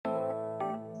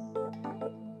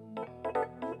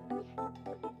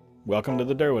Welcome to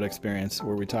the Durwood Experience,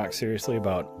 where we talk seriously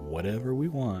about whatever we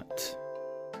want.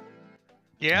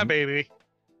 Yeah, baby.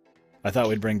 I thought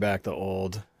we'd bring back the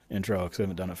old intro because we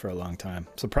haven't done it for a long time.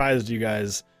 Surprised you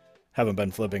guys haven't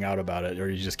been flipping out about it, or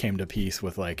you just came to peace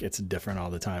with like it's different all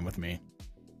the time with me.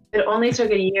 It only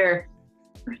took a year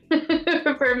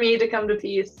for me to come to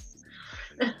peace.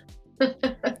 I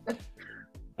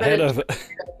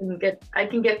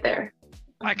can get there.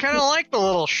 I kind of like the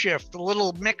little shift, the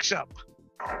little mix-up.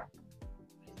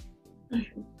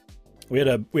 We had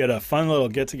a fun little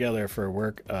get together for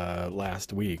work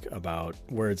last week about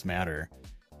words matter,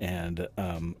 and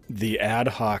the ad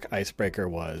hoc icebreaker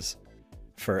was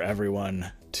for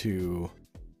everyone to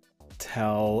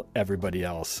tell everybody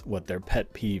else what their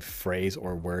pet peeve phrase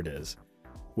or word is,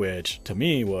 which to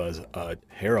me was a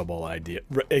terrible idea.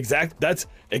 That's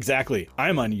exactly.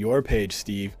 I'm on your page,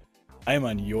 Steve. I'm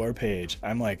on your page.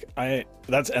 I'm like, I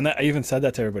even said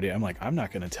that to everybody. I'm like, I'm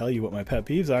not going to tell you what my pet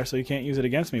peeves are, so you can't use it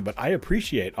against me. But I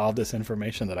appreciate all this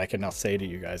information that I can now say to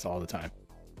you guys all the time.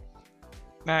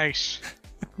 Nice.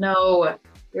 No,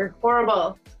 you're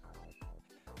horrible.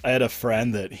 I had a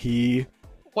friend that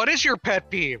What is your pet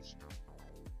peeve?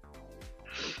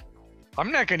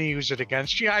 I'm not going to use it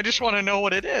against you. I just want to know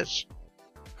what it is.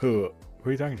 Who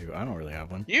are you talking to? I don't really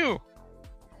have one.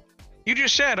 You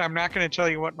just said I'm not going to tell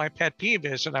you what my pet peeve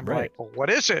is, and I'm Right. like, well, what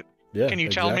is it? Yeah, Can you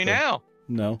tell me now?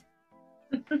 No.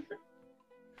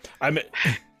 I'm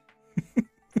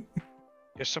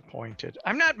Disappointed.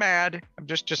 I'm not mad. I'm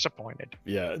just disappointed.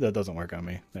 Yeah, that doesn't work on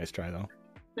me. Nice try though.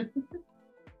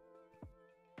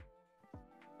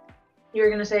 You were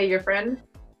gonna say your friend?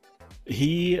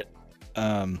 He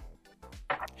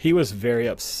was very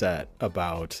upset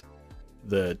about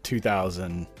the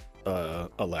 2000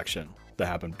 election that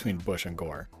happened between Bush and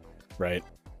Gore, right?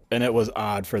 And it was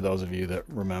odd for those of you that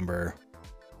remember,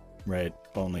 right?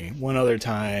 Only one other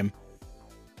time,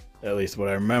 at least what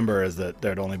I remember, is that there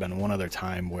had only been one other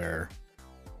time where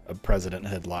a president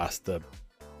had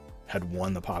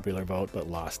won the popular vote but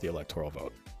lost the electoral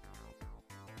vote,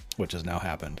 which has now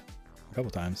happened a couple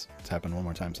times. It's happened one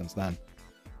more time since then.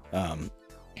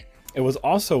 It was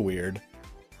also weird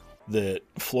that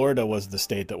Florida was the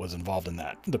state that was involved in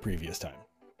that the previous time.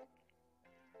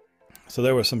 So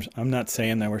there was I'm not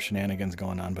saying there were shenanigans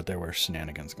going on, but there were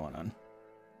shenanigans going on.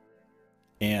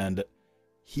 And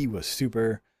he was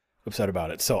super upset about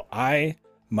it. So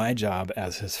my job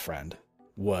as his friend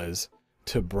was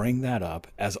to bring that up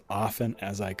as often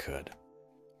as I could.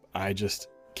 I just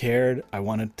cared. I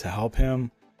wanted to help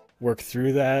him work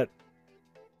through that.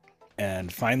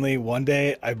 And finally, one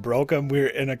day I broke him. We were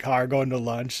in a car going to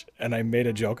lunch and I made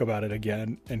a joke about it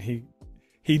again. And he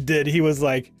was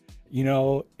like,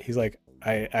 he's like,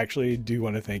 I actually do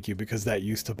want to thank you because that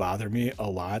used to bother me a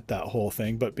lot, that whole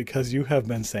thing. But because you have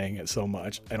been saying it so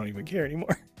much, I don't even care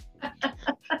anymore.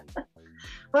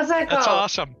 What's that called? That's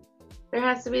awesome. There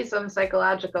has to be some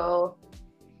psychological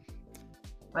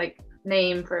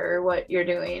name for what you're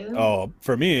doing. Oh,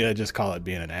 for me, I just call it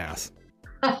being an ass.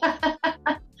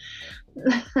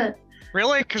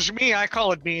 Really? Because me, I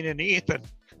call it being an Ethan.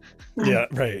 Yeah,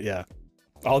 right. Yeah.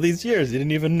 All these years, you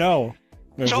didn't even know.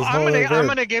 So I'm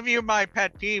gonna give you my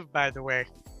pet peeve, by the way.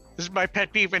 This is my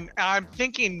pet peeve, and I'm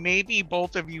thinking maybe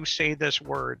both of you say this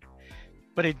word,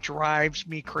 but it drives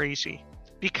me crazy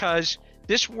because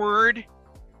this word,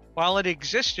 while it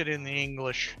existed in the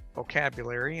English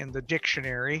vocabulary and the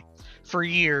dictionary for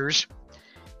years,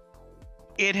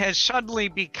 it has suddenly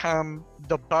become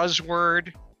the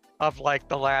buzzword of like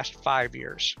the last 5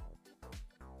 years.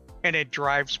 And it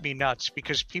drives me nuts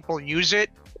because people use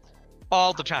it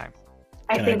all the time.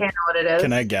 I think I know what it is.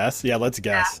 Can I guess? Yeah, let's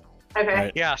guess. Yeah. Okay.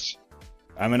 Right. Yes.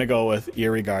 I'm going to go with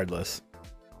irregardless.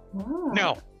 Oh.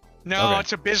 No, Okay.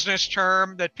 It's a business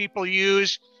term that people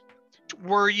use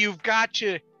where you've got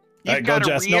to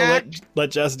Jess. react. No,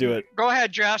 let Jess do it. Go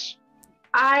ahead, Jess.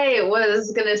 I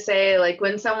was gonna say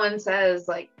when someone says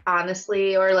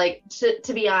honestly or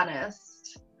to be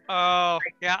honest. Oh,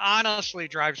 yeah, honestly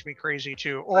drives me crazy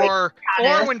too. Like, Or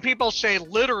honest. when people say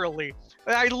literally.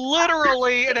 I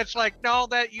literally, and it's like, no,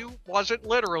 that you wasn't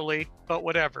literally, but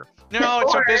whatever. No,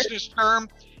 it's a business term.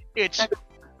 It's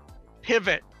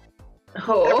pivot.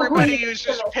 Oh. Everybody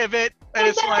uses pivot, and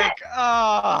it's like,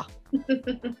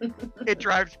 it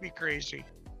drives me crazy.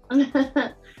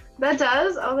 That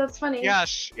does? Oh, that's funny.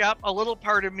 Yes, yep. A little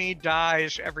part of me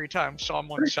dies every time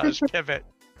someone says pivot.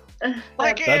 And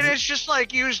it's just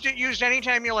like used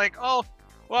anytime you're like, oh,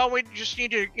 well, we just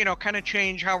need to, kind of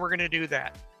change how we're going to do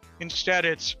that. Instead,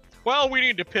 it's, well, we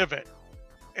need to pivot.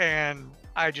 And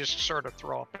I just sort of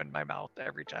throw up in my mouth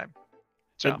every time.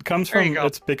 So It comes there you from, go.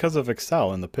 it's because of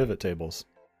Excel and the pivot tables.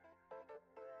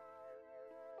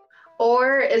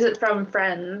 Or is it from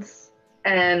Friends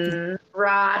and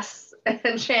Ross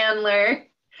and Chandler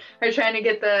are trying to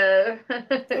get the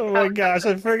Oh my gosh,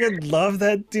 I freaking love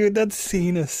that dude. That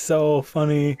scene is so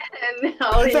funny. and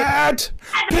all Pivot!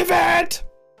 Pivot!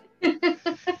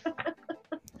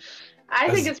 I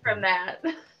think it's from that.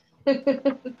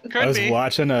 I was be.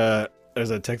 watching there's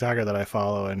a TikToker that I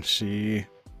follow, and she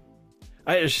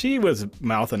was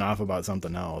mouthing off about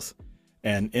something else,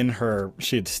 and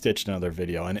she had stitched another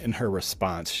video, and in her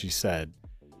response she said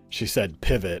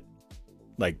pivot,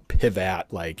 like pivot,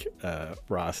 like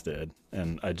Ross did,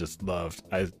 and I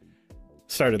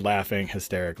started laughing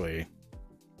hysterically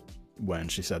when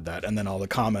she said that, and then all the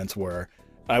comments were,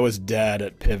 I was dead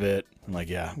at pivot. I'm like,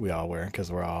 yeah, we all were,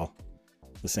 because we're all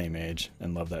the same age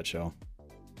and love that show.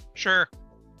 Sure.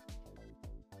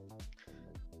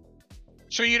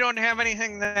 So you don't have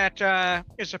anything that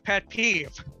is a pet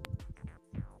peeve?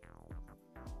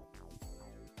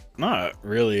 Not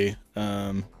really.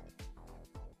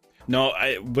 No,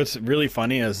 what's really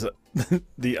funny is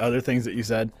the other things that you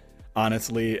said,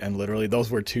 honestly and literally, those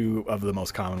were two of the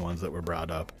most common ones that were brought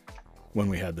up when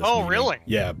we had this meeting. Really?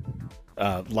 Yeah.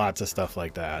 Lots of stuff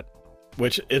like that,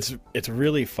 which it's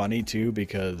really funny too,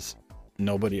 because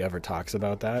nobody ever talks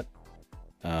about that.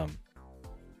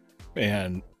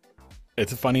 And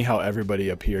it's funny how everybody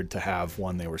appeared to have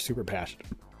one they were super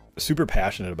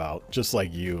passionate about, just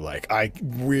like you. Like, I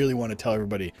really want to tell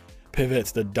everybody,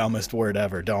 pivot's the dumbest word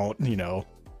ever. Don't,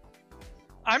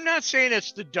 I'm not saying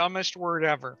it's the dumbest word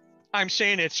ever. I'm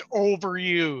saying it's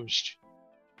overused.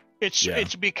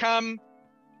 It's become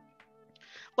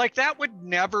like, that would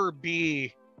never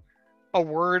be a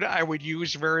word I would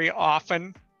use very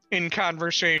often in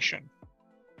conversation.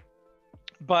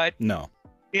 But no,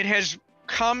 it has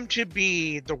come to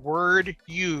be the word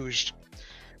used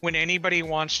when anybody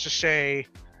wants to say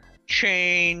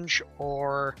change,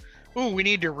 or, ooh, we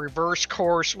need to reverse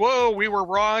course. Whoa, we were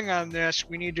wrong on this.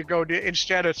 We need to go to,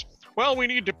 instead it's, well, we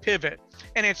need to pivot.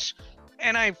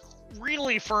 And I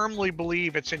really firmly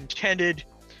believe it's intended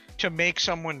to make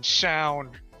someone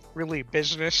sound really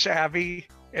business savvy.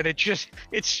 And I just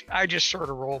sort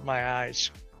of rolled my eyes.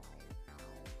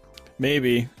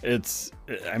 maybe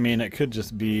it could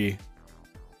just be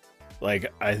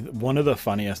like, one of the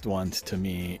funniest ones to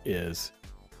me is,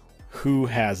 who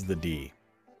has the D?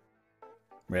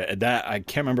 Right? That, I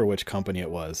can't remember which company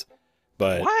it was,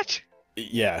 but what?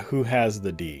 Yeah, who has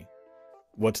the D?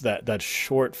 What's that? That's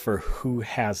short for who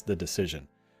has the decision,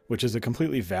 which is a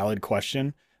completely valid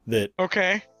question that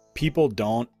people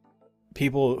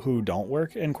who don't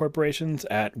work in corporations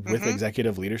with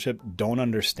executive leadership don't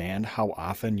understand how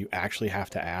often you actually have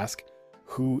to ask,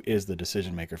 who is the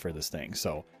decision maker for this thing?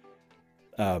 So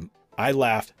I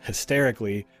laughed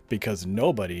hysterically because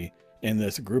nobody in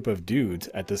this group of dudes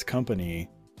at this company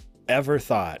ever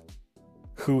thought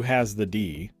who has the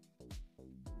D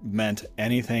meant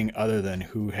anything other than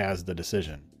who has the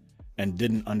decision, and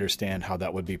didn't understand how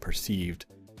that would be perceived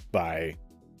by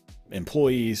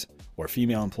employees or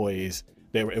female employees.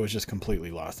 It was just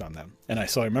completely lost on them. And I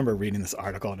remember reading this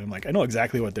article, and I'm like, I know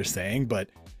exactly what they're saying, but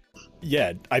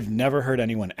yeah, I've never heard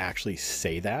anyone actually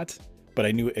say that, but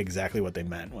I knew exactly what they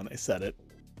meant when they said it.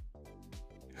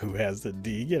 Who has the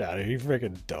D? Get out of here, you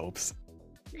freaking dopes.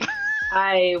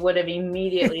 I would have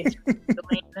immediately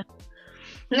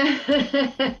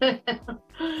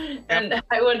and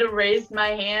I would have raised my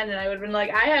hand, and I would have been like,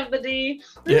 I have the D.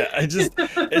 Yeah,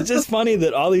 it's just funny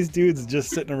that all these dudes just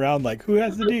sitting around like, who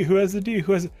has the D? Who has the D?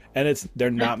 Who has it? And they're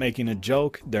not making a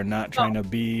joke. They're not trying to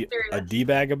be a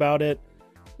D-bag about it.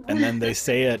 And then they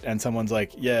say it, and someone's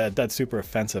like, yeah, that's super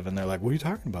offensive. And they're like, what are you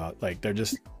talking about? Like, they're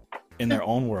just in their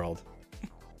own world.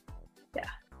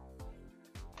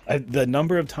 Yeah. The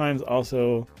number of times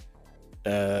also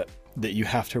that you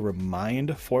have to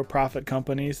remind for-profit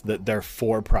companies that they're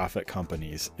for-profit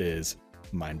companies is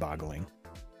mind-boggling.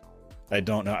 I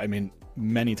don't know. I mean,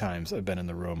 many times I've been in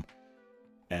the room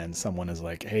and someone is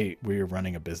like, hey, we're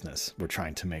running a business. We're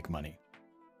trying to make money.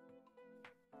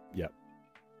 Yep.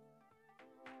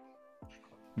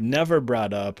 Never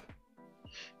brought up.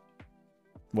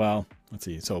 Well, let's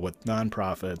see. So with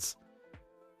nonprofits,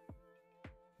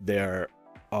 they're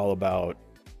all about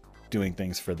doing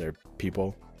things for their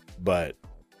people, but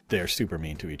they're super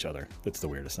mean to each other. That's the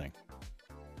weirdest thing.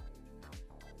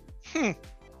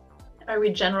 Are we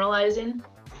generalizing?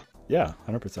 Yeah,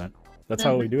 100%. That's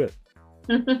how we do it.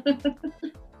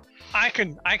 I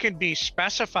can be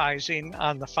specifying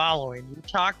on the following. You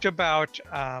talked about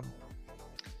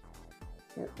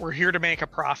we're here to make a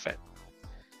profit.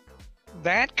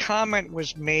 That comment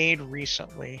was made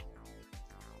recently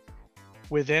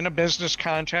within a business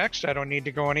context. I don't need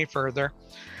to go any further.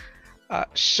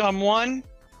 Someone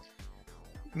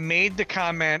made the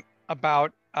comment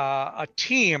about a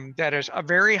team that is a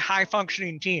very high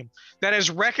functioning team that is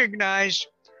recognized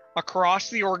across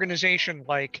the organization,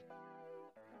 like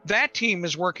that team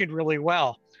is working really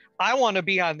well. I want to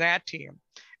be on that team.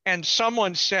 And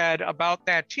someone said about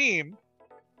that team,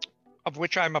 of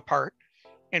which I'm a part,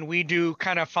 and we do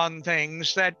kind of fun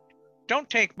things that don't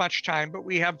take much time, but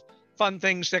we have fun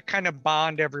things that kind of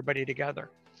bond everybody together.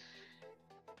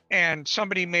 And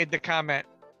somebody made the comment,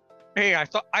 hey,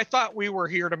 I thought we were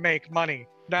here to make money,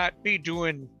 not be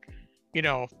doing,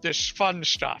 this fun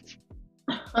stuff.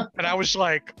 And I was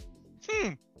like,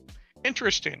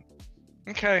 interesting.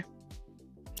 Okay.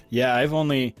 Yeah, it's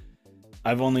only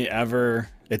ever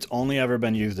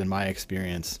been used in my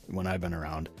experience when I've been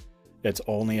around. It's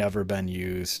only ever been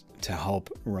used to help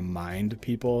remind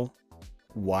people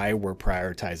why we're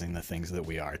prioritizing the things that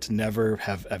we are.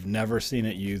 I've never seen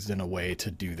it used in a way to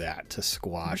do that, to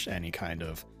squash any kind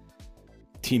of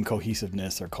team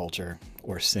cohesiveness or culture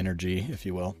or synergy, if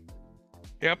you will.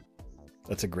 Yep.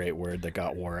 That's a great word that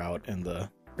got wore out in the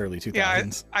early 2000s. Yeah,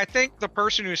 I think the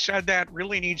person who said that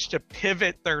really needs to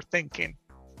pivot their thinking.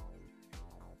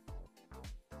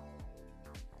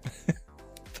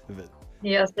 Pivot.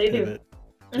 Yes, they Pivot.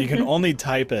 You can only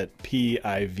type it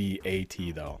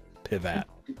P-I-V-A-T though. Pivot.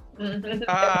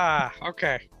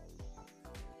 Okay.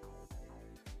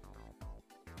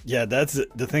 Yeah, that's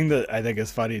the thing that I think is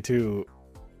funny too,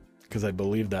 because I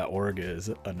believe that org is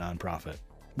a nonprofit,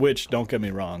 which, don't get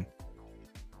me wrong,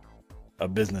 a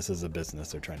business is a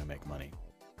business. They're trying to make money.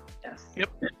 Yes. Yep.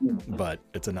 But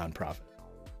it's a nonprofit.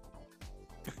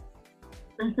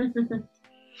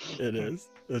 It is.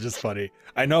 It's just funny.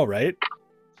 I know, right?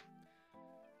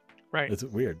 Right. It's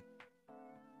weird.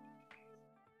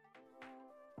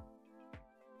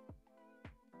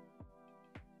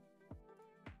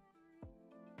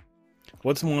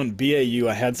 What's one BAU?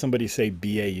 I had somebody say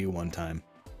BAU one time.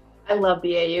 I love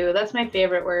BAU. That's my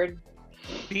favorite word.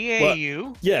 BAU?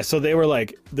 Well, yeah, so they were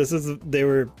like, they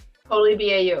were totally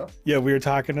BAU. Yeah, we were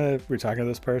talking to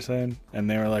this person, and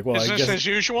they were like, well, Business I guess as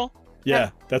usual?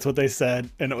 Yeah, that's what they said.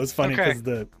 And it was funny Okay. because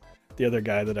the other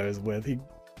guy that I was with,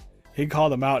 he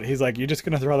called him out. He's like, you're just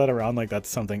gonna throw that around like that's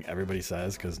something everybody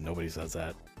says, because nobody says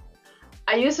that.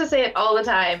 I used to say it all the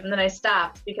time, and then I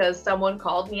stopped because someone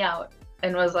called me out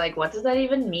and was like, what does that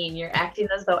even mean? You're acting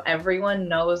as though everyone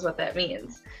knows what that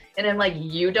means. And I'm like,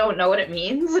 you don't know what it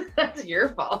means? That's your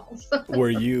fault. Were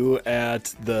you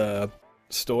at the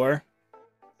store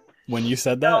when you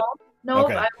said that? No,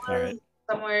 Okay, I all was right.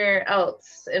 somewhere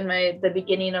else in the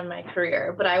beginning of my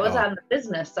career, but I was on the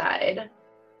business side.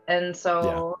 And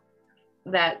so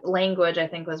that language, I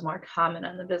think, was more common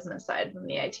on the business side than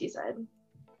the IT side.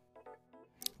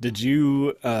 Did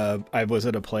you, I was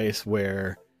at a place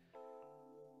where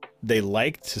they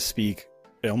liked to speak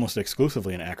almost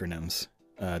exclusively in acronyms,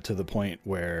 to the point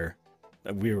where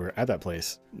we were at that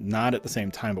place, not at the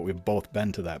same time, but we've both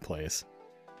been to that place.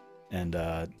 And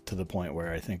to the point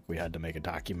where I think we had to make a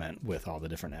document with all the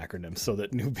different acronyms so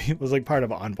that new people was like part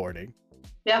of onboarding.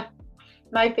 Yeah.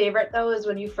 My favorite, though, is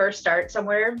when you first start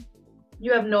somewhere,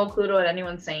 you have no clue to what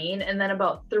anyone's saying. And then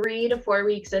about 3 to 4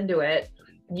 weeks into it,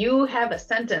 you have a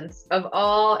sentence of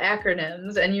all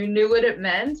acronyms and you knew what it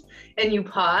meant. And you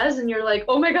pause and you're like,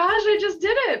 oh my gosh, I just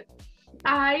did it.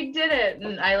 I did it.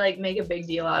 And I like make a big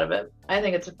deal out of it. I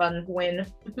think it's a fun win.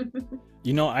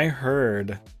 I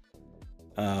heard,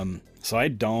 so I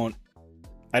don't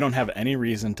have any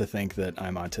reason to think that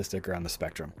I'm autistic or on the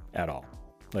spectrum at all.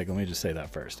 Like, let me just say that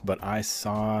first. But I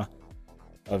saw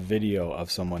a video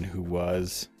of someone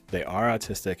they are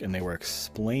autistic, and they were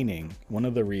explaining one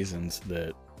of the reasons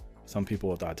that some people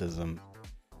with autism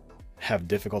have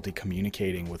difficulty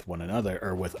communicating with one another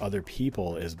or with other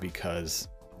people is because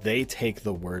they take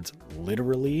the words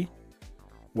literally,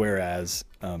 whereas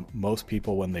most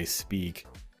people, when they speak,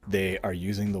 they are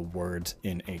using the words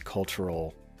in a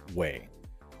cultural way.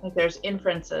 Like there's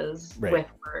inferences with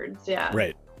words. Yeah.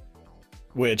 Right.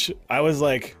 Which I was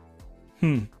like,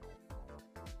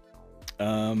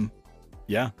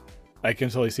 yeah, I can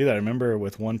totally see that. I remember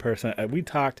with one person,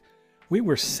 we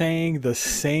were saying the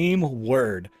same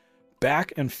word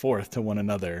back and forth to one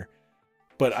another,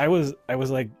 but I was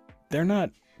like,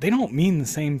 they don't mean the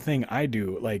same thing I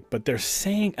do. Like, but they're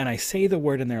saying, and I say the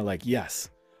word and they're like, yes.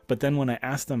 But then when I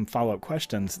ask them follow-up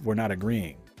questions, we're not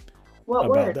agreeing. What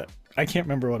about word? that. I can't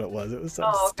remember what it was. It was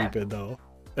so stupid though.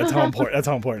 That's how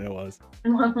important it was.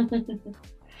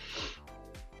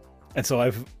 And so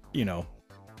I've,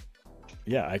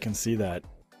 I can see that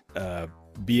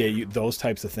BAU, those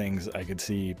types of things, I could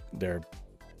see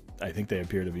I think they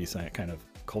appear to be kind of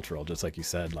cultural, just like you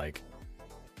said, like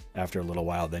after a little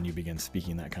while, then you begin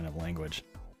speaking that kind of language.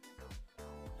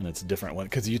 And it's a different one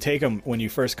because you take them when you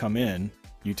first come in,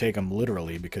 you take them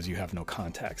literally because you have no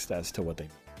context as to what they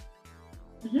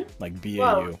mean. Like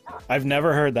BAU. I've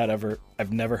never heard that ever.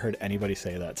 I've never heard anybody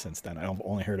say that since then. I've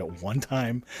only heard it one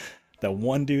time. That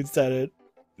one dude said it.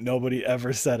 Nobody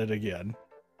ever said it again.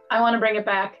 I want to bring it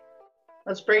back.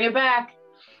 Let's bring it back.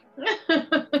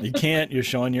 You can't. You're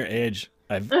showing your age.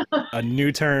 I've a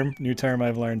new term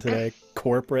I've learned today.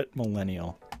 Corporate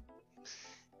millennial.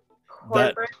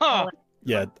 Corporate millennial.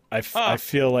 Yeah, I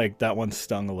feel like that one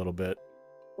stung a little bit.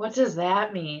 What does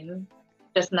that mean?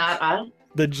 Just not us?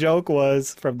 The joke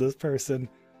was from this person,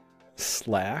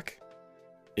 Slack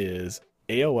is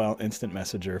AOL Instant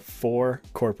Messenger for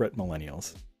corporate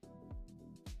millennials.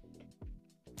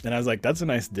 And I was like, that's a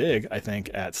nice dig, I think,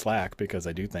 at Slack, because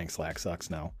I do think Slack sucks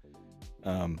now.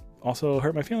 Also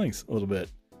hurt my feelings a little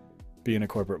bit being a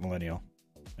corporate millennial,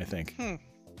 I think.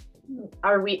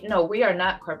 Are we? No, we are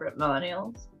not corporate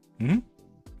millennials.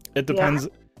 It depends.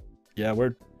 Yeah,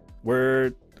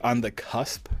 we're on the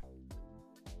cusp.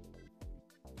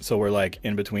 So we're like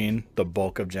in between the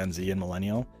bulk of Gen Z and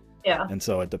millennial. Yeah. And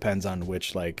so it depends on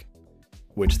which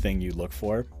thing you look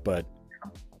for. But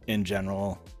in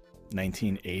general,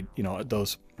 1980,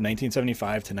 those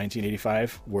 1975 to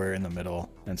 1985, we're in the middle.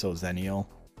 And so Zennial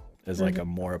is like a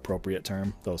more appropriate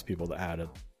term. Those people that had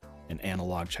an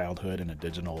analog childhood and a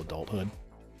digital adulthood.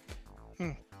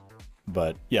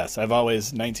 But yes, I've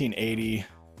always 1980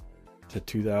 to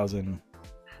 2000.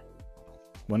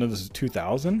 When is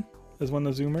 2000 is when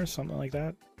the Zoomers, something like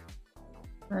that.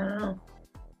 I don't know.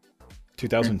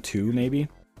 2002 maybe.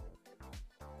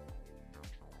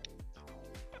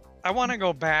 I want to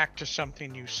go back to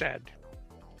something you said.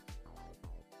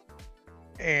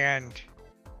 And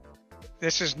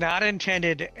this is not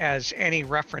intended as any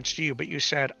reference to you, but you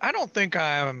said, I don't think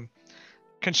I'm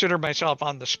consider myself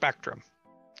on the spectrum.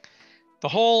 The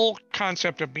whole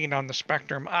concept of being on the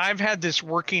spectrum, I've had this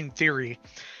working theory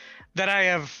that I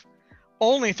have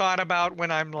only thought about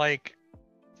when I'm like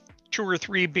 2 or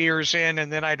 3 beers in,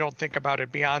 and then I don't think about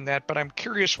it beyond that. But I'm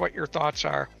curious what your thoughts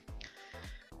are.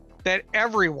 That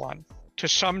everyone, to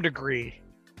some degree,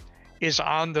 is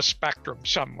on the spectrum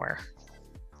somewhere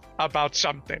about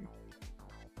something.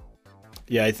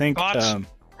 Yeah, I think I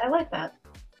like that.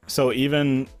 So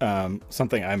even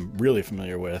something I'm really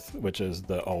familiar with, which is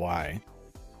the OI,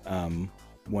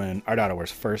 when our daughter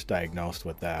was first diagnosed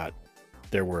with that,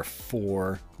 there were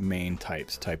 4 main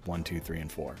types, type 1, 2, 3,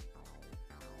 and 4.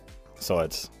 So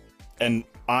and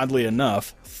oddly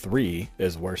enough, 3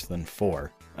 is worse than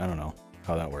 4. I don't know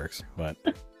how that works, but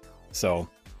so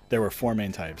there were 4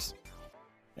 main types,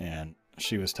 and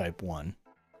she was type 1.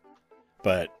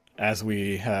 But as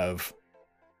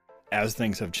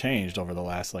things have changed over the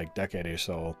last decade or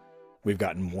so, we've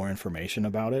gotten more information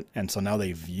about it. And so now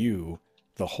they view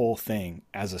the whole thing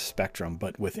as a spectrum,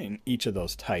 but within each of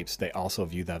those types, they also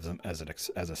view them as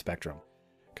a spectrum.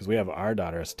 Because we have our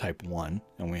daughter as type 1,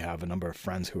 and we have a number of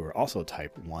friends who are also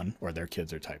type 1, or their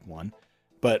kids are type 1.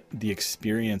 But the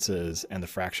experiences and the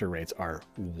fracture rates are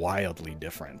wildly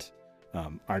different.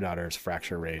 Our daughter's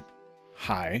fracture rate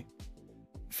high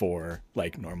for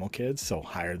normal kids, so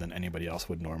higher than anybody else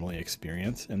would normally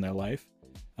experience in their life,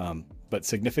 but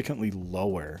significantly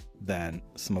lower than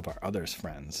some of our others'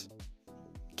 friends'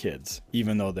 kids,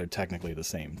 even though they're technically the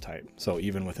same type. So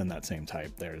even within that same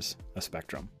type, there's a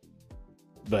spectrum.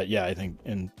 But yeah, I think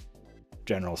in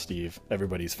general, Steve,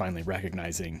 everybody's finally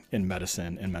recognizing in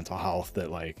medicine and mental health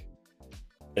that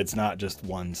it's not just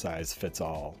one size fits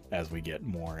all as we get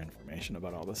more information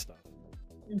about all this stuff.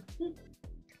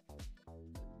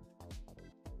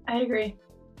 I agree.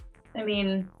 I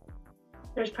mean,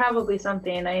 there's probably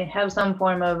something. I have some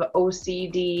form of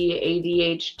OCD,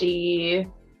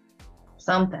 ADHD,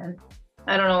 something.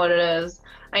 I don't know what it is.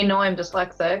 I know I'm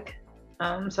dyslexic,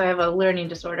 so I have a learning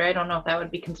disorder. I don't know if that would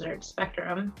be considered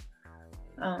spectrum.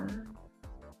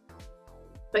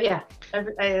 But yeah, I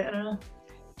don't know.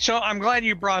 So I'm glad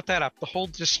you brought that up, the whole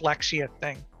dyslexia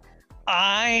thing.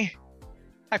 I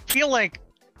feel like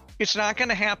it's not going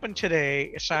to happen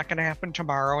today. It's not going to happen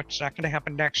tomorrow. It's not going to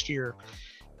happen next year.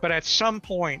 But at some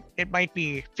point, it might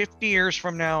be 50 years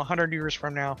from now, 100 years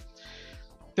from now,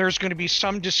 there's going to be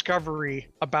some discovery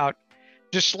about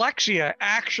dyslexia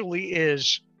actually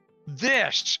is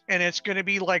this. And it's going to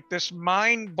be like this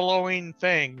mind-blowing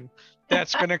thing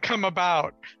that's going to come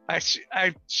about. I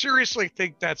seriously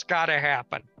think that's got to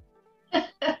happen.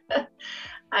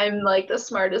 I'm like the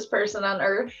smartest person on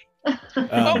earth.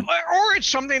 Or it's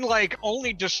something like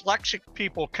only dyslexic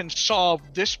people can solve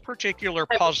this particular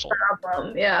puzzle.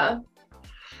 Problem. Yeah.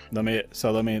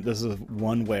 This is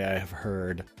one way I have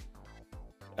heard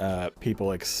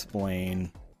people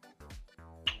explain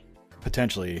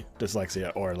potentially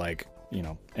dyslexia or like, you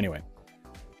know, anyway.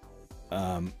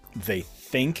 They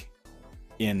think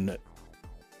in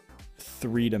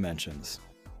 3 dimensions,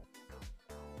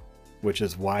 which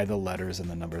is why the letters and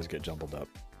the numbers get jumbled up.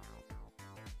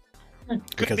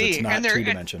 Because it's not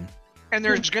 2-dimension. And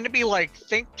there's going to be like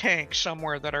think tanks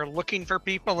somewhere that are looking for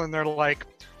people, and they're like,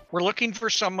 we're looking for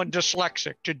someone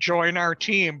dyslexic to join our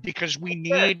team because we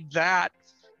need that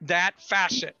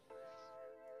facet.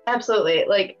 Absolutely.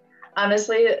 Like,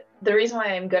 honestly, the reason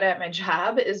why I'm good at my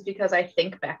job is because I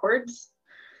think backwards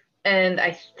and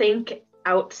I think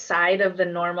outside of the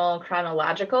normal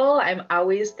chronological. I'm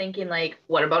always thinking like,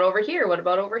 what about over here? What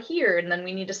about over here? And then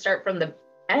we need to start from the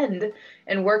end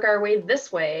and work our way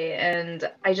this way. And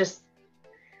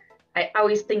I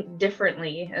always think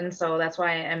differently. And so that's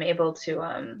why I'm able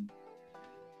to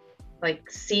like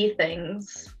see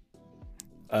things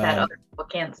that other people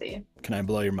can't see. Can I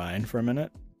blow your mind for a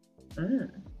minute?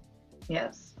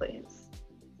 Yes, please.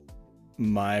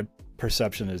 My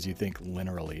perception is you think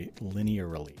linearly.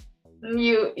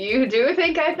 You do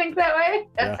think I think that way?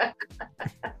 Yeah.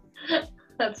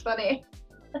 That's funny.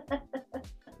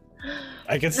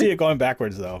 I can see it going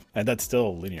backwards though, and that's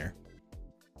still linear.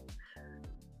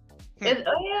 Oh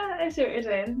yeah, I see what you're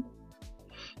saying.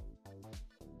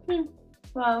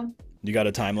 Well, you got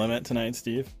a time limit tonight,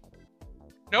 Steve?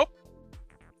 Nope.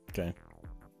 Okay.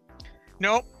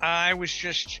 Nope. I was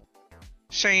just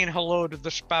saying hello to the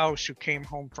spouse who came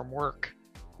home from work.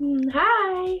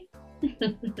 Hi.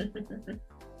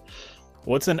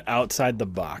 What's an outside the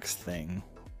box thing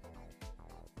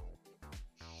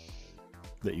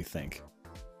that you think?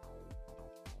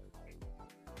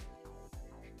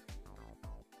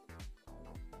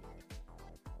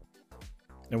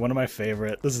 And one of my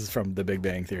favorite, this is from The Big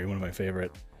Bang Theory, one of my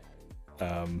favorite,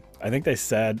 I think they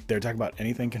said, they were talking about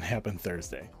anything can happen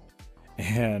Thursday.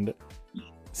 And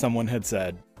someone had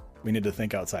said, we need to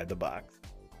think outside the box.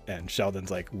 And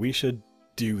Sheldon's like, we should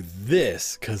do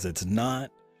this because it's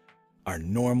not our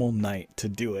normal night to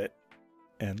do it.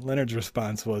 And Leonard's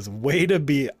response was, way to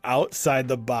be outside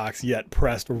the box yet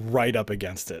pressed right up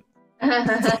against it.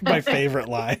 That's like my favorite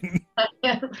line.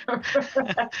 Right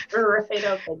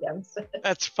up against it.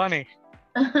 That's funny.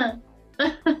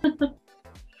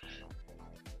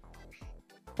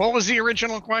 What was the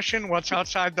original question? What's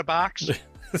outside the box?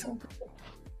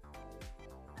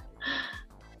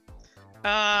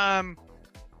 I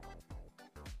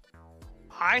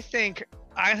think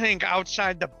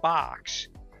outside the box,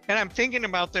 and I'm thinking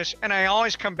about this, and I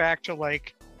always come back to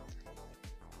like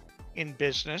in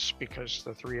business because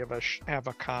the three of us have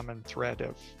a common thread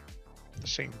of the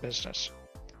same business.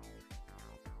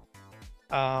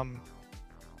 You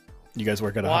guys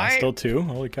work at a hostel too?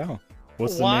 Holy cow.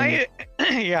 What's the name?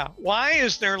 Yeah. Why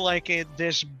is there like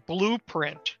this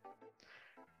blueprint?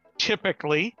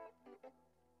 Typically,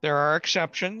 there are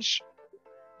exceptions.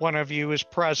 One of you is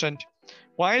present.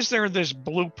 Why is there this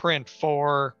blueprint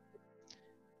for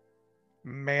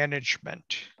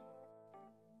management?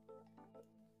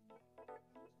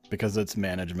 Because it's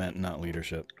management, not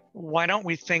leadership. Why don't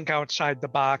we think outside the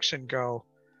box and go?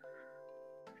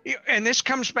 And this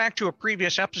comes back to a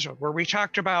previous episode where we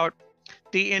talked about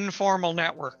the informal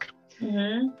network.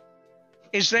 Mm-hmm.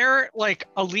 Is there like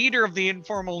a leader of the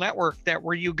informal network that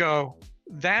where you go,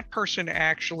 that person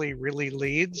actually really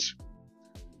leads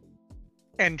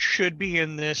and should be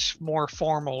in this more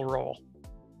formal role?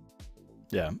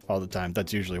 Yeah, all the time.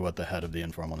 That's usually what the head of the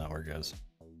informal network is.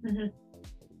 Mm-hmm.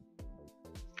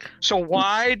 So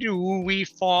why do we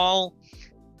fall,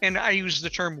 and I use the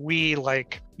term we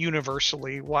like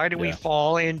universally, why do we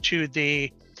fall into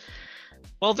the,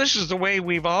 well, this is the way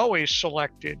we've always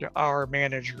selected our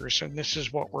managers, and this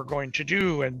is what we're going to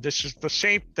do, and this is the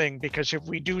safe thing, because if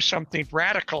we do something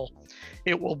radical,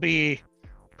 it will be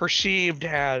perceived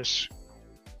as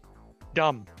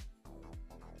dumb.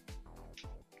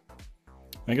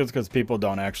 I think it's because people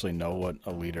don't actually know what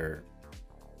a leader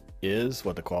is,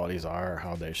 what the qualities are, or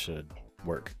how they should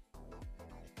work.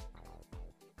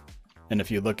 And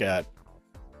if you look at,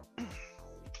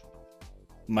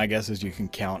 my guess is you can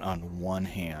count on one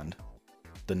hand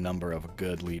the number of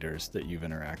good leaders that you've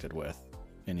interacted with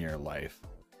in your life.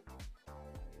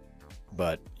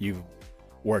 But you've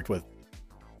worked with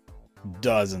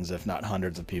dozens, if not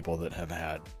hundreds of people that have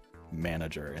had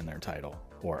manager in their title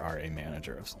or are a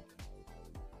manager of something.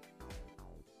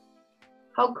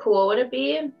 How cool would it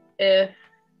be if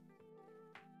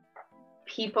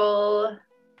people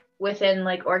within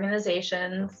like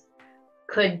organizations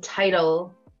could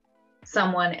title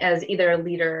someone as either a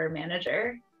leader or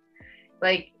manager?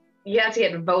 Like you have to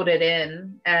get voted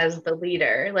in as the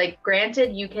leader. Like,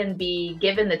 granted, you can be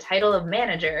given the title of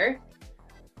manager.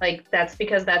 Like, that's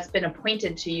because that's been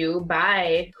appointed to you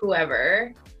by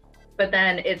whoever. But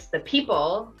then it's the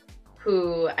people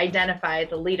who identify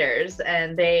the leaders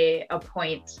and they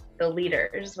appoint the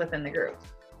leaders within the group.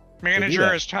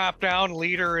 Manager is top down,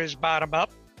 leader is bottom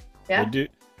up. Yeah.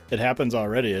 It happens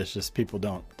already. It's just people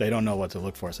they don't know what to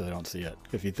look for, so they don't see it.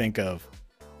 If you think of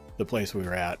the place we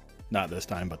were at, not this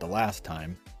time, but the last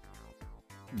time,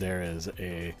 there is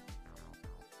a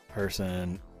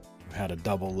person who had a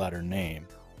double letter name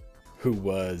who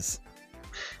was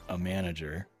a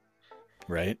manager,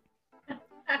 right?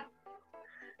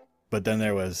 But then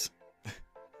there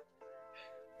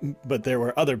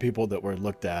were other people that were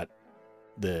looked at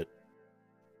that.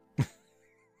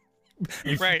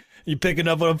 Right. You picking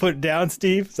up what I'm putting down,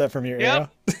 Steve? Is that from your era?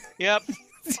 Yep.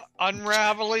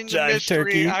 Unraveling the Jive mystery.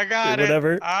 turkey, I got it.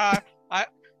 whatever. I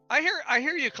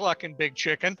hear you clucking, big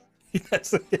chicken.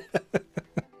 Yes.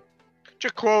 To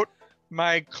quote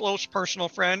my close personal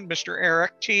friend, Mr.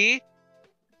 Eric T.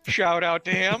 Shout out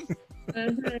to him.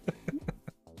 Mhm.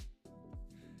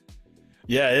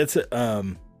 Yeah, it's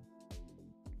and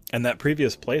that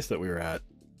previous place that we were at,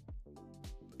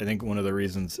 I think one of the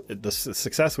reasons the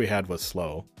success we had was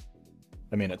slow.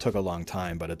 I mean, it took a long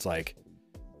time, but it's like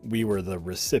we were the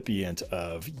recipient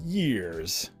of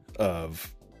years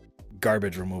of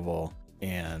garbage removal,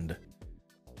 and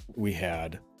we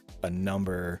had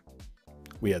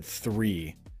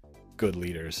 3 good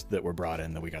leaders that were brought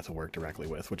in that we got to work directly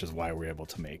with, which is why we were able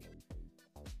to make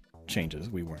changes.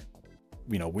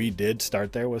 We did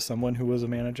start there with someone who was a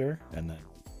manager, and then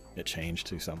it changed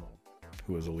to someone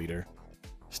who was a leader.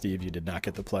 Steve, you did not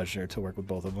get the pleasure to work with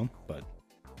both of them, but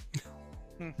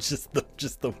just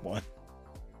the one.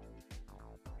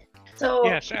 So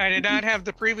Yes, I did not have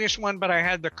the previous one, but I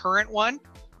had the current one,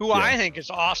 who I think is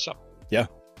awesome. Yeah.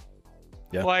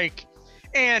 Like,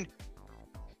 and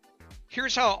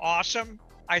here's how awesome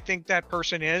I think that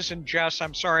person is. And Jess,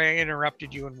 I'm sorry I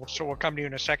interrupted you, and so we'll come to you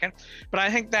in a second. But I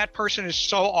think that person is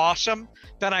so awesome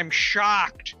that I'm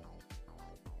shocked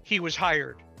he was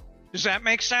hired. Does that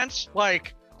make sense?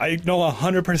 Like, I know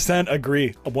 100%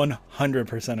 agree.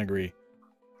 100% agree.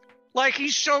 Like,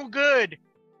 he's so good.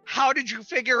 How did you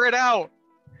figure it out?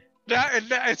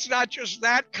 It's not just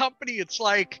that company. It's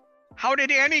like, how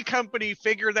did any company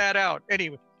figure that out?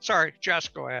 Anyway, sorry, Jess,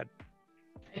 go ahead.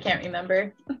 I can't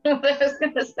remember what I was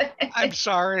going to say. I'm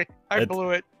sorry. I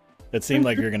blew it. It seemed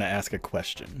like you're going to ask a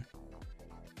question.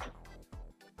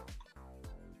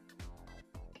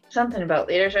 Something about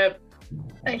leadership.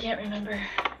 I can't remember.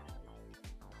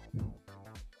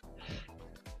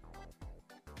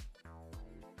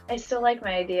 I still like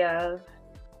my idea of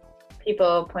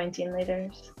people appointing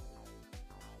leaders.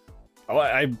 Oh,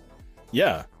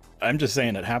 yeah. I'm just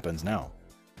saying it happens now.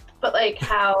 But like,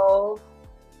 how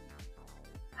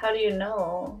do you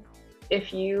know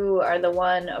if you are the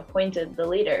one appointed the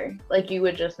leader? Like, you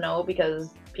would just know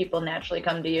because people naturally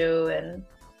come to you, and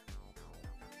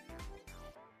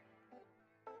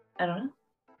I don't know.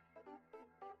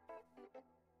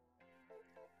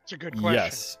 It's a good question.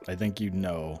 Yes, I think you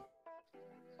know.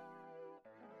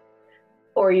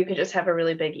 Or you could just have a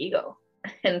really big ego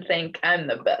and think I'm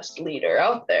the best leader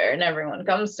out there and everyone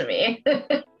comes to me.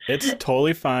 It's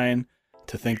totally fine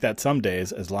to think that some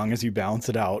days, as long as you balance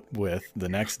it out with the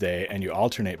next day and you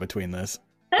alternate between this,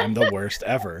 I'm the worst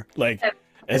ever. Like,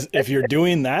 if you're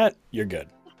doing that, you're good.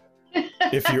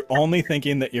 If you're only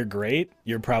thinking that you're great,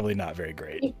 you're probably not very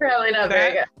great. You're probably not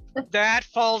very good. That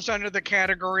falls under the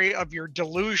category of you're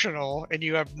delusional and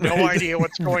you have no Right. idea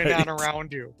what's going on Right.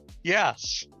 around you.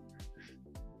 Yes.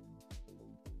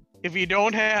 If you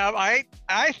don't have, I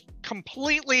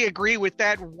completely agree with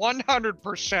that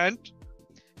 100%.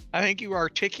 I think you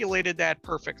articulated that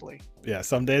perfectly. Yeah,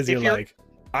 some days you're like,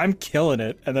 I'm killing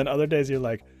it. And then other days you're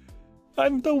like,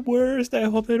 I'm the worst. I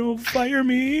hope they don't fire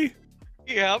me.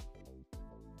 Yep.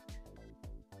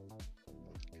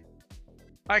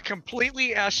 I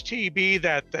completely STB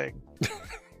that thing.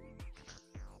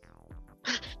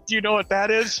 Do you know what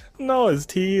that is? No, is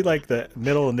T like the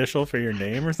middle initial for your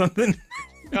name or something?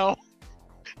 No.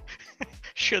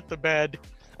 Shit the bed.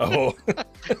 Oh.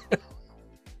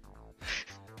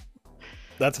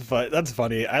 That's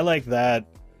funny. I like that.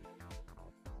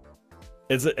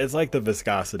 It's like the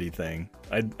viscosity thing.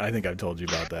 I think I've told you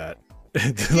about that.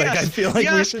 I feel like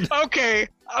we should. Okay,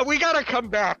 we got to come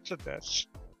back to this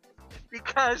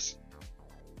because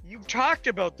you've talked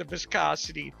about the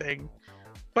viscosity thing,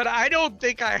 but I don't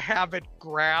think I have it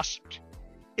grasped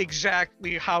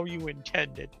exactly how you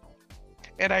intended,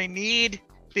 and I need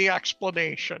the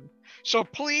explanation. So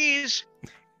please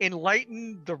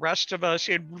enlighten the rest of us,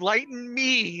 enlighten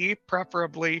me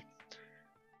preferably.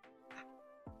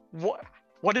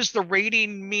 What does the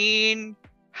rating mean?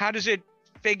 How does it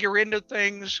figure into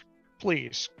things?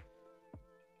 Please.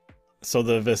 So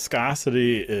the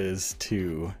viscosity is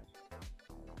to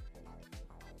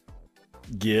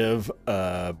give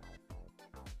a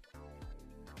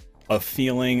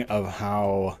feeling of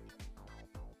how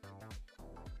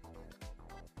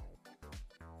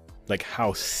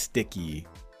sticky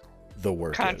the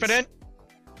work Confident? is.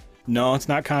 No, it's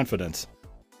not confidence.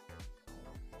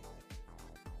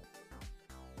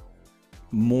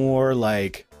 More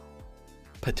like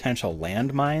potential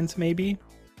landmines, maybe.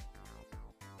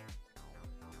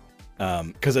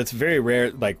 Because it's very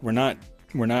rare. Like we're not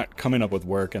coming up with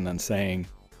work and then saying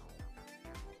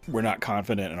we're not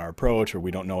confident in our approach or we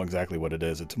don't know exactly what it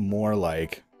is. It's more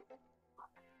like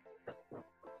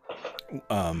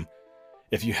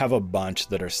if you have a bunch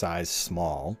that are size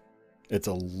small, it's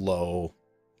a low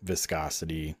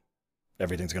viscosity.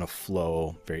 Everything's going to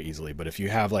flow very easily. But if you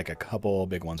have like a couple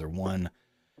big ones or one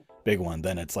big one,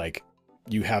 then it's like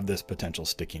you have this potential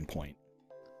sticking point.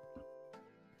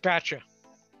 Gotcha.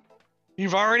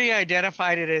 You've already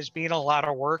identified it as being a lot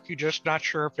of work. You're just not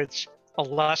sure if it's a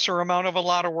lesser amount of a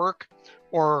lot of work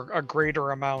or a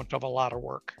greater amount of a lot of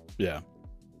work. Yeah.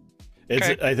 It's,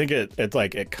 okay. I think it's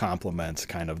like it complements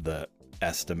kind of the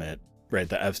estimate, right?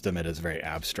 The estimate is very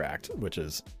abstract, which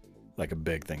is like a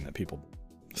big thing that people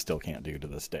still can't do to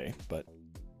this day, but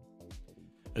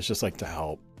it's just like to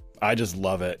help. I just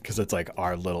love it because it's like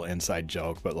our little inside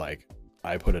joke, but like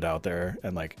I put it out there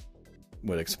and like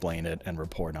would explain it and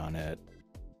report on it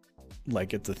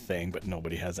like it's a thing, but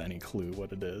nobody has any clue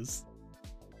what it is.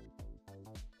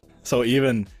 So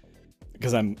even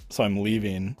because I'm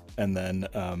leaving, and then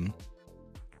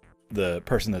the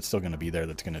person that's still going to be there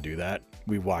that's going to do that,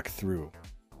 we walk through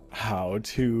how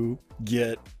to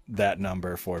get that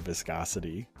number for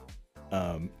viscosity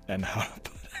and how to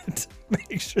put it,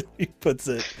 make sure he puts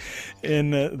it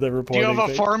in the reporting. Do you have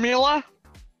a formula?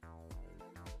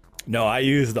 No, I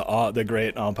use the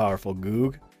great all-powerful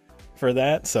Goog for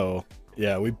that. So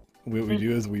yeah, we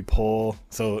do is we pull.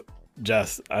 So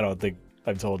Jess, I don't think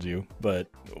I've told you, but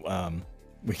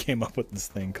we came up with this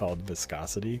thing called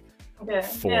viscosity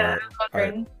for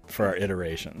our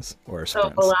iterations or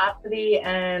sprints. So velocity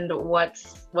and what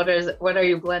are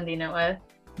you blending it with?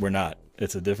 We're not.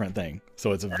 It's a different thing.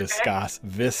 So it's a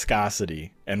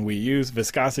viscosity, and we use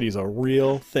viscosity as a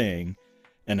real thing.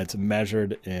 And it's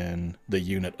measured in the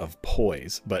unit of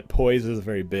poise, but poise is a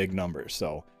very big number.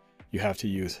 So you have to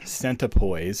use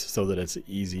centipoise so that it's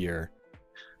easier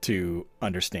to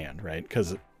understand, right?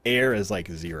 Because air is like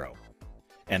 0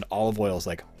 and olive oil is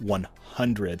like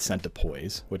 100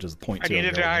 centipoise, which is 0.0. I need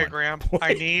a diagram.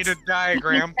 I need a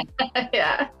diagram.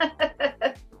 Yeah.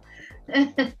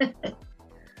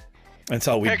 And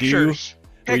so we do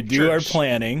our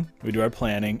planning,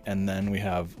 and then we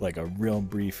have like a real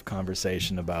brief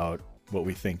conversation about what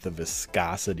we think the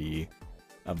viscosity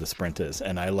of the sprint is.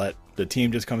 And I let the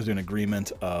team just comes to an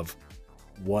agreement of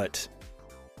what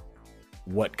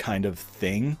kind of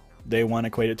thing they want to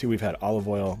equate it to. We've had olive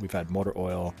oil, we've had motor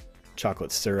oil,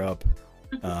 chocolate syrup,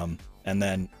 and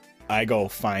then I go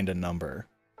find a number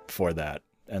for that.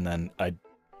 And then I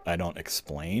don't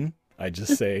explain. I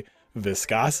just say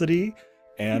viscosity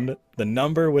and the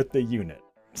number with the unit.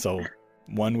 So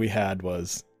one we had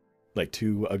was like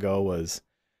 2 ago was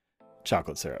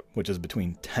chocolate syrup, which is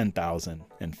between 10,000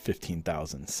 and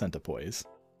 15,000 centipoise.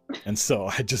 And so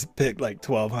I just picked like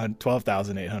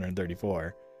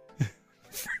 12,834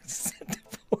 for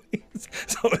centipoise.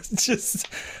 So it's just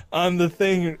on the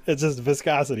thing, it's just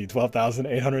viscosity,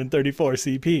 12,834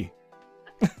 CP.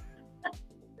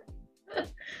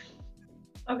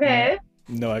 Okay.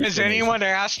 No. Has anyone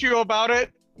asked you about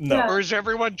it? No. Yeah. Or is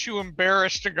everyone too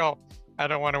embarrassed to go, I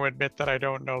don't want to admit that I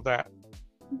don't know that?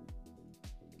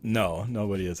 No,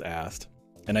 nobody has asked.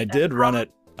 And I did run it.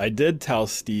 I did tell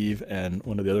Steve and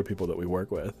one of the other people that we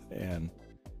work with, and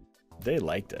they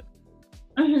liked it.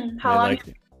 Mm-hmm. How long have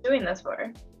you been doing this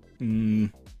for?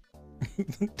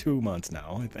 2 months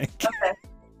now, I think. Okay.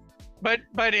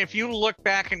 But if you look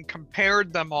back and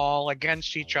compared them all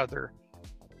against each other,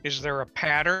 is there a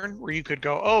pattern where you could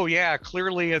go, oh yeah,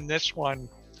 clearly in this one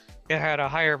it had a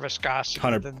higher viscosity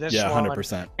than this one?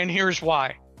 100%. And here's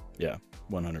why. Yeah,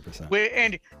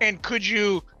 100%. And could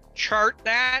you chart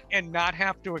that and not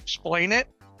have to explain it?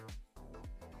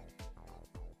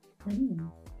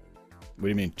 What do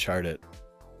you mean chart it?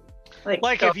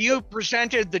 Like if you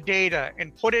presented the data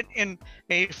and put it in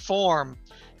a form,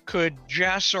 could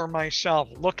Jess or myself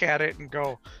look at it and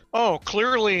go, oh,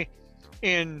 clearly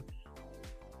in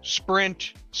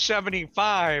Sprint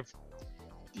 75,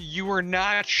 you were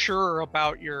not sure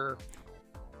about your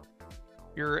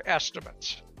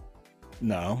estimates.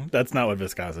 No, that's not what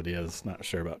viscosity is. Not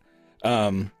sure about.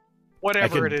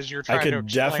 Whatever it is you're trying to explain. I could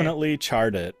definitely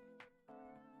chart it.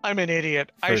 I'm an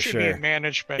idiot. I should be in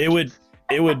management.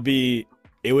 It would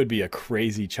be a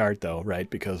crazy chart though, right?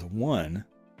 Because one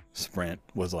sprint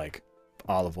was like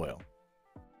olive oil.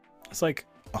 It's like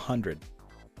 100,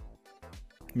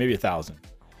 maybe 1,000.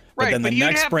 But right, then the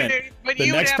next sprint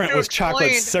was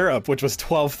chocolate syrup, which was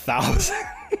 12,000.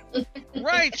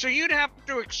 Right, so you'd have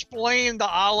to explain the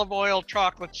olive oil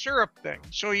chocolate syrup thing.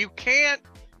 So you can't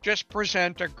just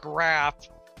present a graph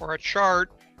or a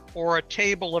chart or a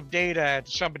table of data and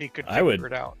somebody could figure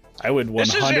it out. I would 100%.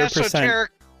 This is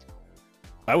esoteric.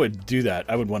 I would do that.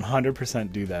 I would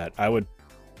 100% do that. I would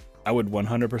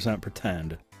 100%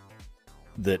 pretend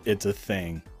that it's a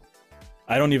thing.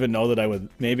 I don't even know that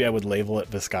maybe I would label it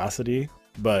viscosity,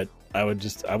 but I would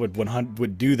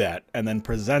do that and then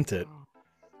present it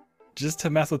just to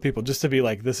mess with people, just to be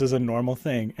like, this is a normal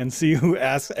thing, and see who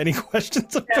asks any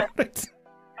questions about it.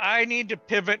 I need to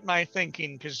pivot my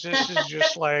thinking because this is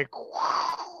just like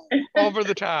over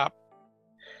the top.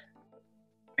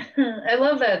 I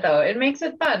love that though. It makes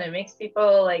it fun. It makes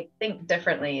people like think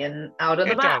differently and out of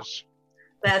the box.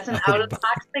 That's an out of the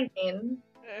box thinking.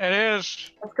 It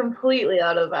is. It's completely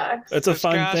out of the box. It's a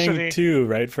fun thing too,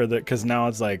 right? Because now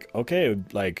it's like, okay,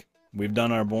 like we've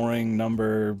done our boring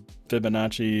number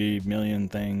Fibonacci million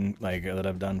thing like that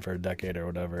I've done for a decade or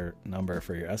whatever number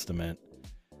for your estimate.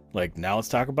 Like now let's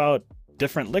talk about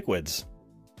different liquids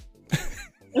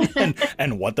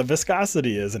and what the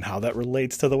viscosity is and how that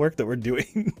relates to the work that we're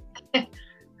doing.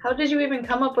 How did you even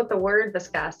come up with the word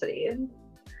viscosity?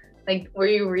 Like, were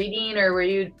you reading or were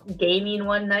you gaming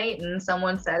one night and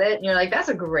someone said it and you're like, that's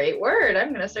a great word,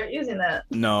 I'm gonna start using that?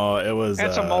 No, it was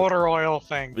that's a motor oil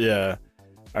thing. Yeah,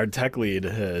 our tech lead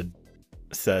had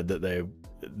said that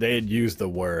they had used the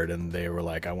word and they were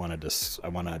like, I want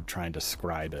to try and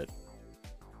describe it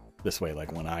this way,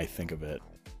 like when I think of it.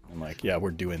 I'm like, yeah,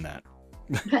 we're doing that.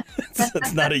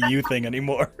 It's not a you thing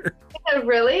anymore.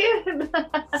 Really?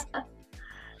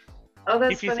 Oh,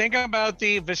 that's if you think about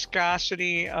the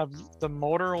viscosity of the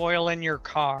motor oil in your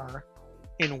car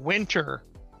in winter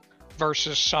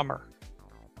versus summer,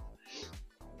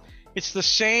 it's the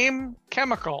same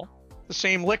chemical, the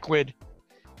same liquid,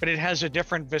 but it has a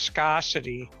different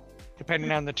viscosity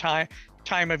depending on the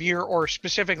time of year, or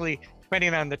specifically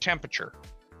depending on the temperature.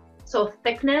 So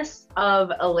thickness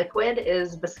of a liquid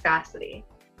is viscosity.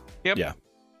 Yep. Yeah.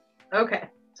 Okay.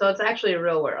 So it's actually a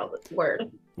real world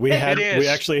word. We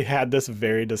actually had this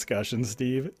very discussion,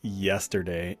 Steve,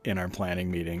 yesterday in our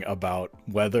planning meeting about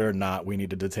whether or not we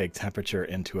needed to take temperature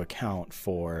into account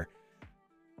for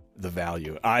the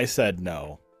value. I said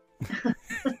no.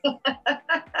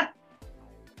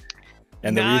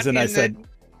 And the reason I said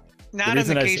not in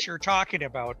the case you're talking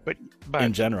about, but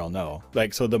in general, no.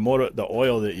 Like, so the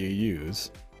oil that you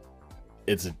use,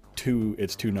 it's two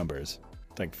numbers,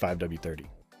 like 5W30.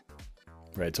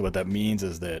 Right, so what that means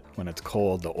is that when it's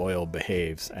cold, the oil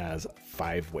behaves as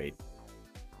 5 weight.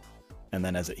 And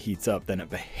then as it heats up, then it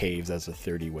behaves as a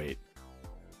 30 weight.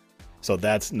 So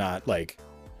that's not like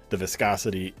the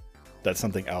viscosity, that's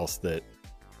something else that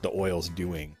the oil's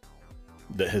doing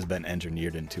that has been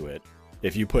engineered into it.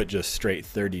 If you put just straight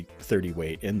 30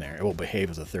 weight in there, it will behave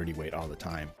as a 30 weight all the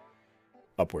time.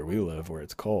 Up where we live, where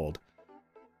it's cold,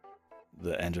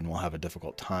 the engine will have a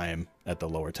difficult time at the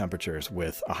lower temperatures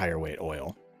with a higher weight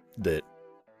oil that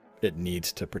it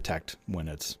needs to protect when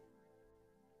it's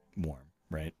warm,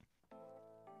 right?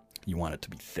 You want it to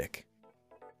be thick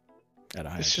at a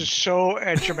high This is so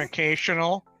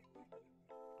educational.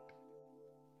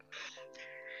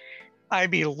 I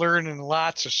be learning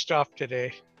lots of stuff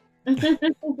today.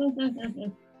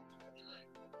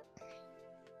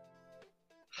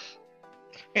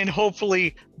 And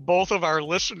hopefully both of our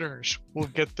listeners will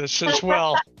get this as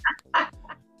well.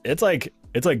 It's like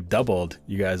doubled,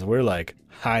 you guys. We're like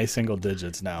high single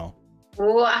digits now.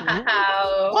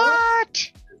 Wow.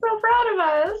 What? I'm so proud of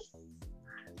us.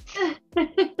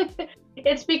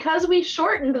 It's because we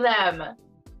shortened them.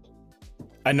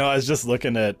 I know, I was just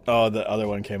looking at, the other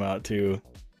one came out too.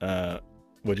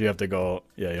 Would you have to go?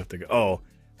 Yeah, you have to go.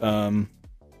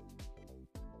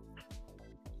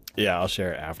 Yeah, I'll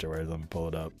share it afterwards. Let me pull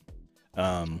it up.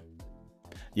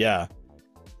 Yeah,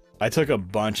 I took a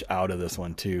bunch out of this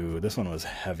one too. This one was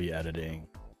heavy editing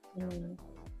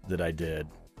that I did.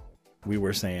 We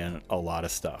were saying a lot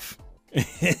of stuff.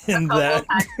 In that.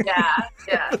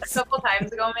 Yeah. A couple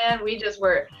times ago, man, we just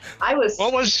were. I was.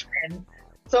 What was?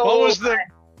 So what was the?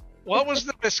 What was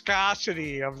the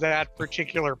viscosity of that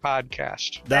particular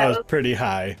podcast? That was pretty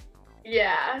high.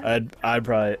 Yeah.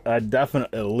 I'd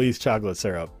definitely at least chocolate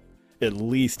syrup, at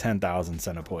least 10,000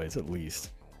 centipoise, at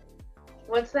least.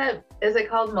 What's that? Is it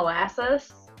called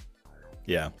molasses?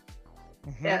 Yeah.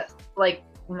 Mhm. Yes, like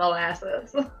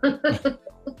molasses.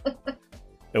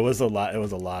 It was a lot. It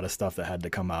was a lot of stuff that had to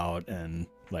come out, and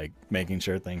like making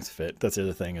sure things fit. That's the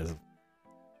other thing is,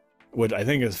 what I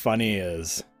think is funny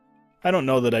is, I don't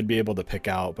know that I'd be able to pick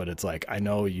out, but it's like I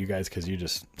know you guys because you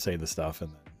just say the stuff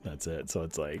and then that's it. So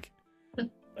it's like,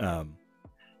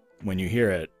 when you hear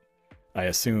it, I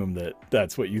assume that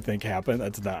that's what you think happened.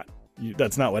 That's not.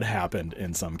 That's not what happened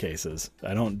in some cases.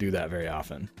 I don't do that very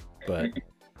often, but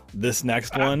this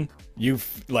next one, you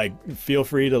like feel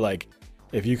free to like.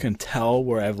 If you can tell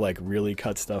where I've like really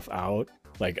cut stuff out,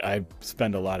 like I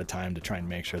spend a lot of time to try and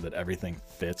make sure that everything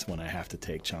fits when I have to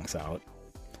take chunks out.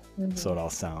 So it all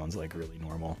sounds like really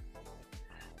normal.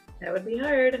 That would be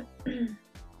hard.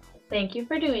 Thank you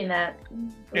for doing that.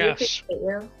 We Yes. appreciate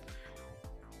you.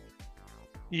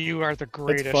 You are the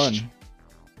greatest. It's fun.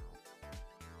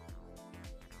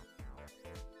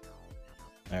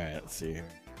 All right, let's see here.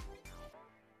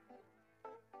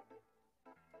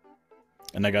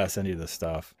 And I gotta send you this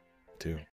stuff too.